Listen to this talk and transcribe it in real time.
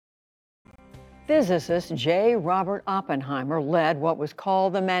Physicist J. Robert Oppenheimer led what was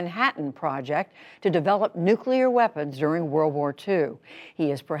called the Manhattan Project to develop nuclear weapons during World War II.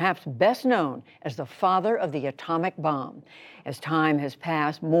 He is perhaps best known as the father of the atomic bomb. As time has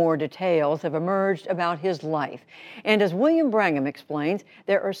passed, more details have emerged about his life. And as William Brangham explains,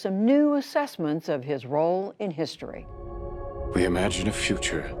 there are some new assessments of his role in history. We imagine a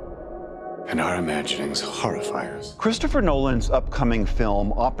future, and our imaginings horrify us. Christopher Nolan's upcoming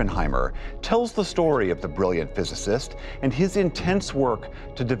film, Oppenheimer, tells the story of the brilliant physicist and his intense work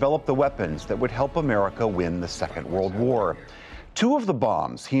to develop the weapons that would help America win the Second World War. Two of the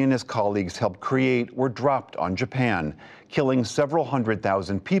bombs he and his colleagues helped create were dropped on Japan, killing several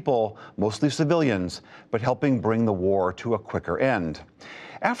 100,000 people, mostly civilians, but helping bring the war to a quicker end.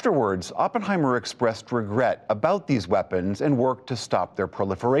 Afterwards, Oppenheimer expressed regret about these weapons and worked to stop their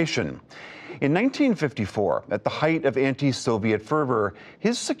proliferation. In 1954, at the height of anti-Soviet fervor,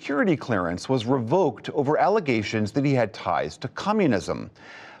 his security clearance was revoked over allegations that he had ties to communism.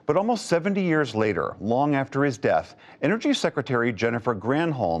 But almost 70 years later, long after his death, Energy Secretary Jennifer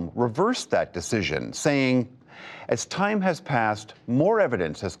Granholm reversed that decision, saying, "As time has passed, more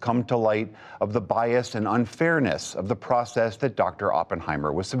evidence has come to light of the bias and unfairness of the process that Dr.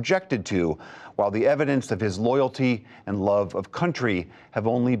 Oppenheimer was subjected to, while the evidence of his loyalty and love of country have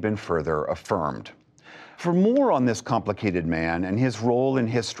only been further affirmed." For more on this complicated man and his role in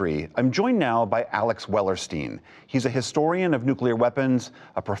history, I'm joined now by Alex Wellerstein. He's a historian of nuclear weapons,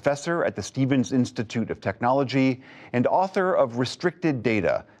 a professor at the Stevens Institute of Technology, and author of Restricted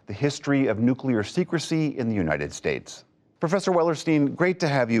Data, The History of Nuclear Secrecy in the United States. Professor Wellerstein, great to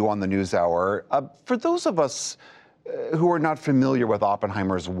have you on the NewsHour. For those of us who are not familiar with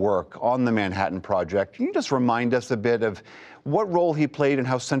Oppenheimer's work on the Manhattan Project, can you just remind us a bit of what role he played and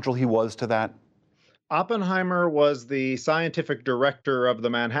how central he was to that? Oppenheimer was the scientific director of the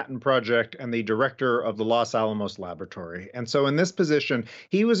Manhattan Project and the director of the Los Alamos Laboratory. And so in this position,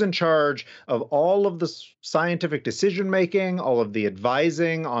 he was in charge of all of the scientific decision-making, all of the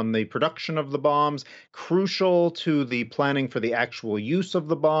advising on the production of the bombs, crucial to the planning for the actual use of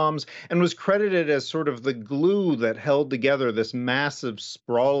the bombs, and was credited as sort of the glue that held together this massive,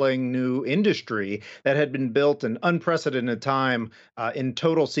 sprawling new industry that had been built in unprecedented time in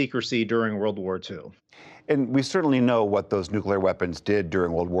total secrecy during World War II. And we certainly know what those nuclear weapons did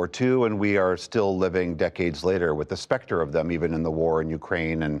during World War II, and we are still living decades later with the specter of them, even in the war in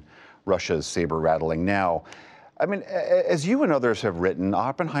Ukraine and Russia's saber rattling now. I mean, as you and others have written,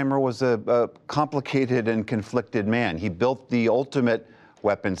 Oppenheimer was a complicated and conflicted man. He built the ultimate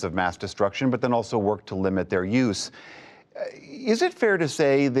weapons of mass destruction, but then also worked to limit their use. Is it fair to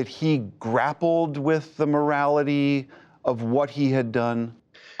say that he grappled with the morality of what he had done?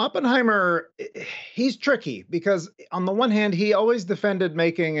 Oppenheimer, he's tricky because on the one hand, he always defended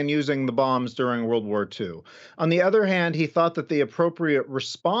making and using the bombs during World War II. On the other hand, he thought that the appropriate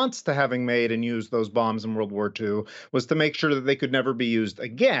response to having made and used those bombs in World War II was to make sure that they could never be used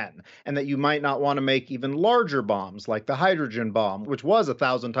again, and that you might not want to make even larger bombs like the hydrogen bomb, which was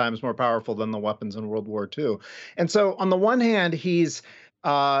 1,000 times more powerful than the weapons in World War II. And so on the one hand, he's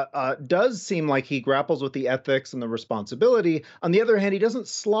does seem like he grapples with the ethics and the responsibility. On the other hand, he doesn't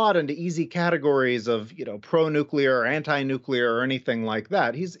slot into easy categories of, pro-nuclear or anti-nuclear or anything like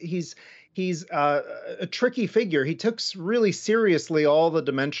that. He's a tricky figure. He took really seriously all the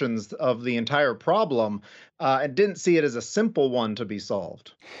dimensions of the entire problem and didn't see it as a simple one to be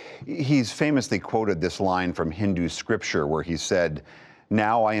solved. He's famously quoted this line from Hindu scripture where he said,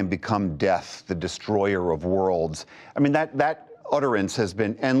 "Now I am become death, the destroyer of worlds." I mean, that utterance has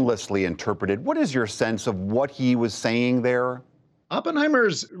been endlessly interpreted. What is your sense of what he was saying there?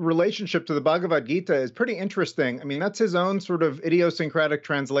 Oppenheimer's relationship to the Bhagavad Gita is pretty interesting. I mean, that's his own sort of idiosyncratic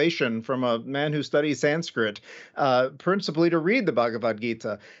translation from a man who studies Sanskrit, principally to read the Bhagavad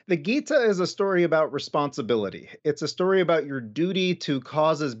Gita. The Gita is a story about responsibility. It's a story about your duty to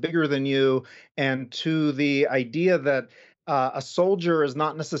causes bigger than you and to the idea that a soldier is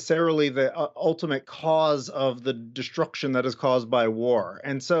not necessarily the ultimate cause of the destruction that is caused by war.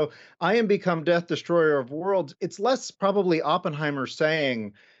 And so I am become death, destroyer of worlds. It's less probably Oppenheimer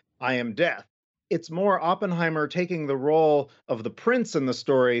saying, I am death. It's more Oppenheimer taking the role of the prince in the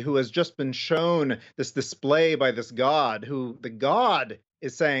story who has just been shown this display by this god, who the god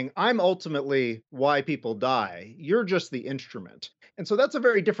is saying, I'm ultimately why people die. You're just the instrument. And so that's a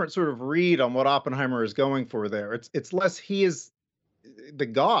very different sort of read on what Oppenheimer is going for there. It's less he is the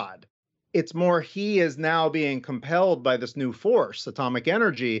god. It's more he is now being compelled by this new force, atomic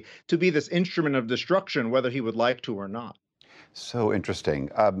energy, to be this instrument of destruction, whether he would like to or not. So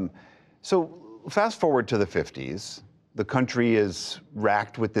interesting. So fast forward to the 50s. The country is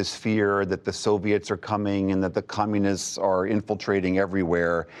racked with this fear that the Soviets are coming and that the communists are infiltrating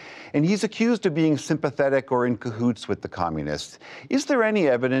everywhere. And he's accused of being sympathetic or in cahoots with the communists. Is there any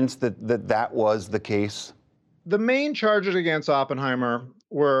evidence that was the case? The main charges against Oppenheimer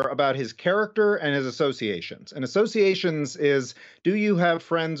were about his character and his associations. And associations is, do you have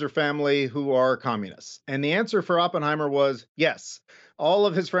friends or family who are communists? And the answer for Oppenheimer was yes. All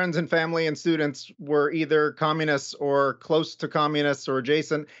of his friends and family and students were either communists or close to communists or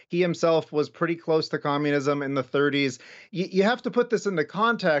adjacent. He himself was pretty close to communism in the 30s. You have to put this in the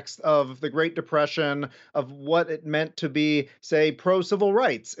context of the Great Depression, of what it meant to be, say, pro-civil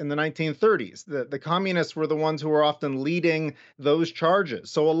rights in the 1930s. The communists were the ones who were often leading those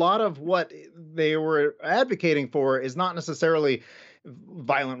charges. So a lot of what they were advocating for is not necessarily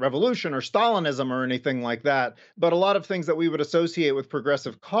violent revolution or Stalinism or anything like that, but a lot of things that we would associate with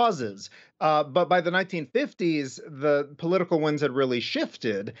progressive causes. But by the 1950s, the political winds had really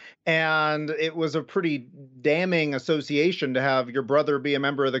shifted, and it was a pretty damning association to have your brother be a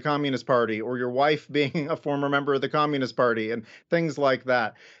member of the Communist Party or your wife being a former member of the Communist Party and things like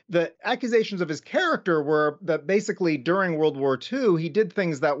that. The accusations of his character were that basically during World War II, he did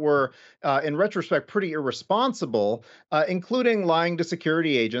things that were, in retrospect, pretty irresponsible, including lying to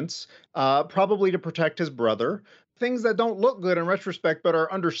security agents, probably to protect his brother. Things that don't look good in retrospect, but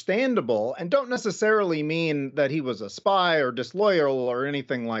are understandable and don't necessarily mean that he was a spy or disloyal or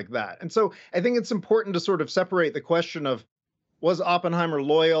anything like that. And so I think it's important to sort of separate the question of, was Oppenheimer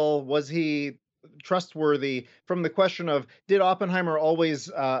loyal? Was he trustworthy, from the question of, did Oppenheimer always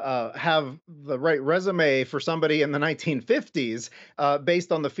have the right resume for somebody in the 1950s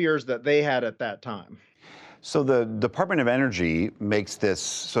based on the fears that they had at that time? So the Department of Energy makes this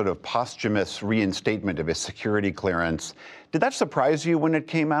sort of posthumous reinstatement of his security clearance. Did that surprise you when it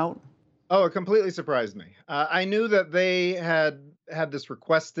came out? Oh, it completely surprised me. I knew that they had this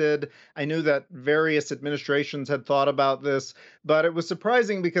requested. I knew that various administrations had thought about this, but it was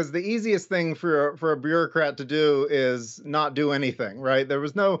surprising because the easiest thing for a bureaucrat to do is not do anything, right? There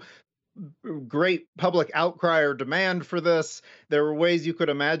was no great public outcry or demand for this. There were ways you could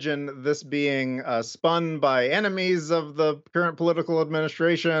imagine this being spun by enemies of the current political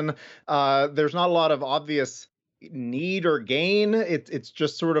administration. There's not a lot of obvious need or gain. It's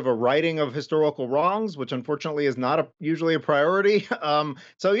just sort of a righting of historical wrongs, which unfortunately is not usually a priority.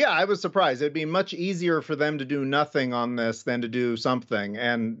 So yeah, I was surprised. It'd be much easier for them to do nothing on this than to do something.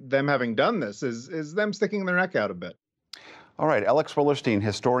 And them having done this is them sticking their neck out a bit. All right, Alex Willerstein,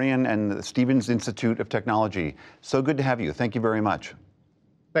 historian and the Stevens Institute of Technology. So good to have you. Thank you very much.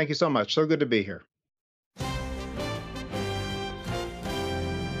 Thank you so much. So good to be here.